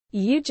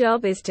Your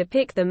job is to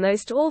pick the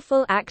most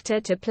awful actor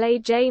to play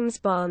James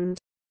Bond.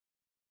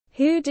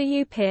 Who do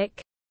you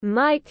pick?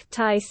 Mike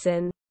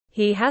Tyson.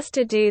 He has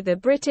to do the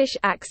British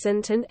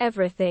accent and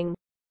everything.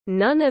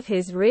 None of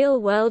his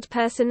real-world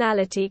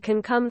personality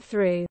can come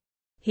through.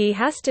 He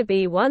has to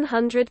be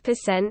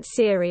 100%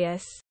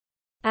 serious.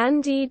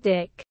 Andy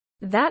Dick.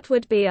 That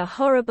would be a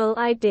horrible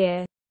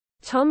idea.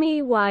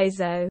 Tommy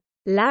Wiseau.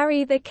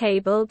 Larry the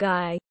Cable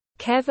Guy.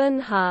 Kevin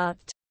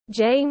Hart.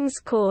 James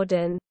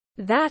Corden.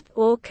 That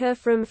orca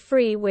from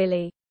Free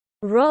Willy.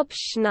 Rob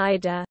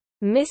Schneider.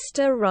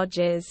 Mr.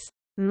 Rogers.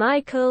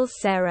 Michael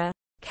Cera.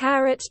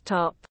 Carrot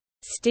Top.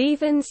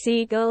 Steven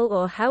Seagal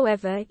or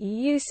however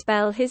you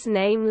spell his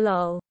name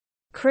lol.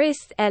 Chris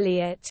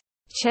Elliott.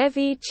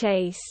 Chevy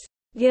Chase.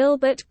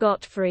 Gilbert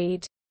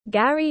Gottfried.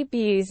 Gary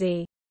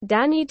Busey.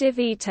 Danny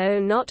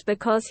DeVito, not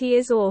because he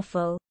is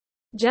awful.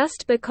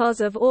 Just because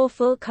of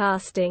awful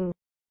casting.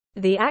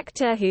 The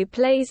actor who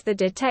plays the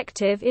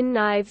detective in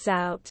Knives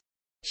Out.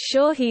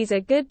 Sure, he's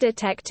a good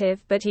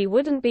detective, but he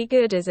wouldn't be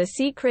good as a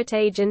secret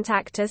agent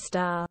actor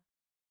star.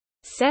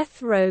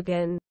 Seth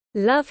Rogen.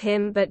 Love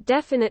him but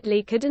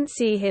definitely couldn't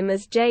see him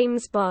as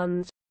James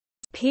Bond.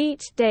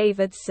 Pete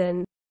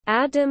Davidson.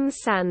 Adam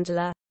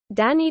Sandler.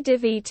 Danny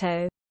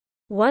DeVito.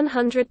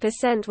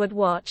 100% would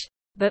watch,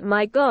 but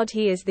my god,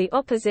 he is the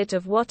opposite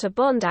of what a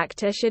Bond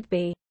actor should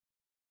be.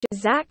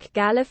 Zach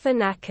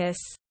Galifianakis.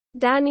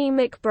 Danny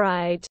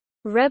McBride.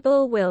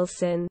 Rebel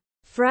Wilson.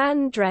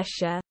 Fran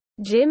Drescher.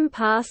 Jim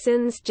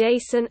Parsons.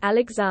 Jason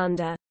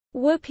Alexander.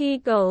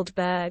 Whoopi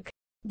Goldberg.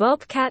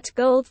 Bobcat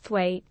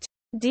Goldthwait.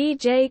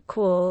 DJ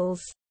Qualls.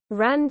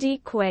 Randy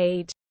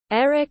Quaid.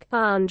 Eric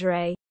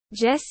Andre.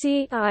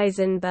 Jesse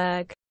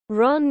Eisenberg.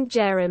 Ron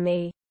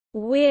Jeremy.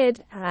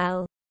 Weird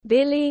Al.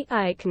 Billy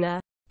Eichner.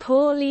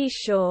 Pauly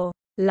Shore.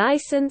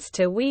 License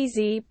to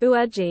Wheezy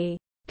Bouagie.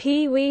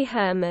 Pee Wee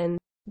Herman.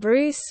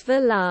 Bruce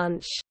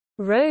Valanche.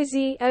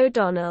 Rosie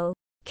O'Donnell.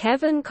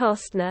 Kevin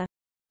Costner.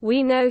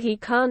 We know he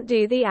can't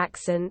do the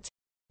accent.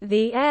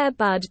 The Air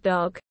Bud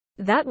dog.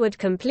 That would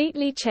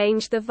completely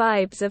change the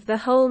vibes of the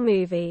whole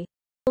movie.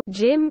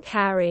 Jim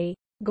Carrey.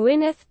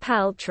 Gwyneth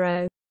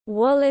Paltrow.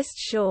 Wallace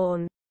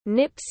Shawn.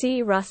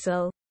 Nipsey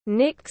Russell.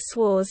 Nick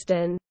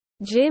Swarsden.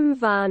 Jim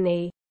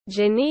Varney.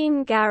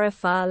 Janine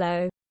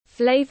Garofalo.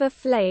 Flavor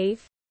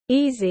Flav.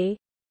 Easy.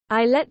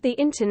 I let the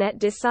internet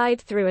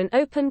decide through an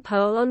open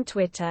poll on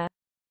Twitter.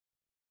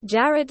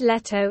 Jared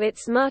Leto.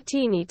 It's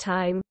martini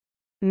time.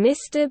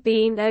 Mr.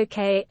 Bean.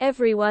 Okay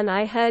everyone,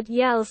 I heard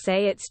yell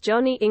say it's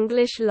Johnny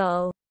English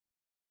lol.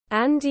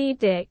 Andy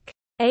Dick.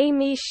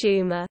 Amy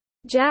Schumer.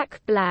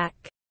 Jack Black.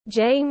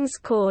 James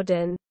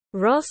Corden.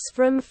 Ross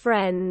from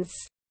Friends.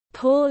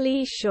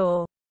 Pauly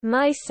Shore.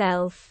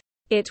 Myself.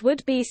 It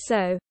would be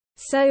so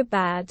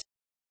bad.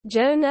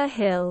 Jonah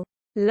Hill.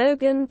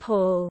 Logan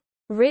Paul.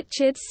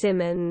 Richard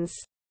Simmons.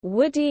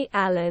 Woody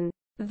Allen.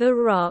 The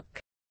Rock.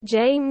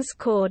 James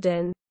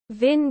Corden.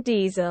 Vin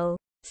Diesel.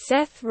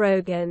 Seth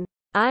Rogen.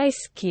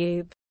 Ice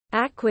Cube.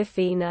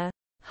 Awkwafina.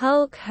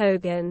 Hulk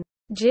Hogan.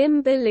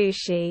 Jim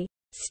Belushi.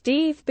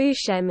 Steve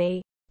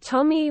Buscemi.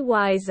 Tommy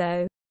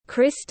Wiseau.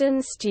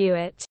 Kristen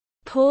Stewart.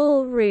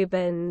 Paul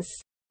Rubens.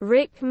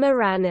 Rick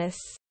Moranis.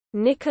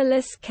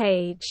 Nicolas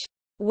Cage.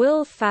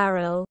 Will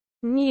Ferrell.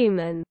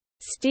 Newman.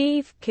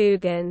 Steve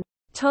Coogan.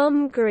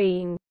 Tom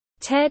Green.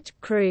 Ted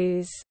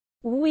Cruz.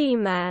 Wee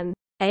Man.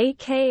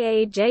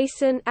 aka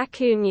Jason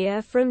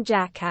Acuna from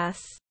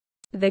Jackass.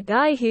 The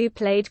guy who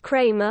played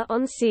Kramer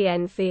on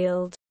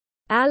Seinfeld.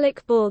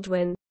 Alec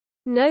Baldwin.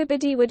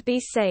 Nobody would be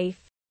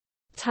safe.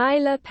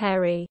 Tyler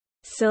Perry.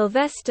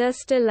 Sylvester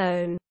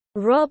Stallone.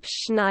 Rob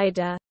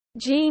Schneider.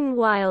 Gene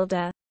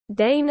Wilder.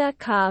 Dana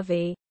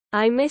Carvey.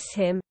 I miss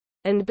him.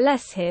 And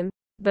bless him.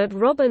 But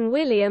Robin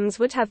Williams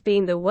would have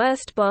been the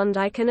worst Bond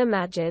I can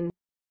imagine.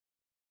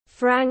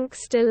 Frank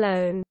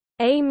Stallone.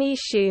 Amy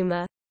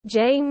Schumer.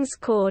 James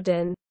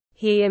Corden.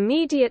 He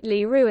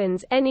immediately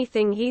ruins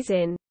anything he's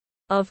in.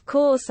 Of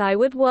course I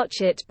would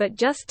watch it, but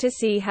just to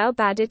see how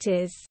bad it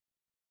is.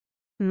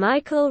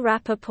 Michael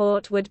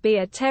Rappaport would be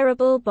a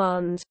terrible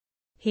Bond.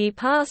 He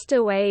passed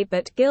away,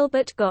 but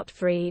Gilbert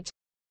Gottfried.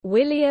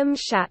 William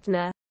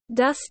Shatner.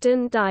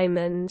 Dustin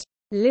Diamond.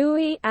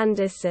 Louis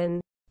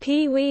Anderson.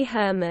 Pee Wee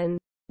Herman.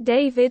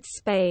 David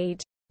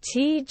Spade.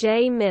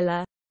 T.J.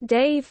 Miller.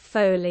 Dave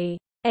Foley.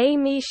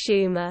 Amy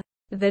Schumer.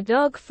 The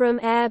dog from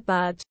Air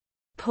Bud.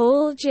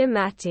 Paul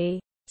Giamatti.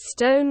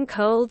 Stone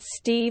Cold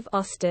Steve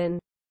Austin.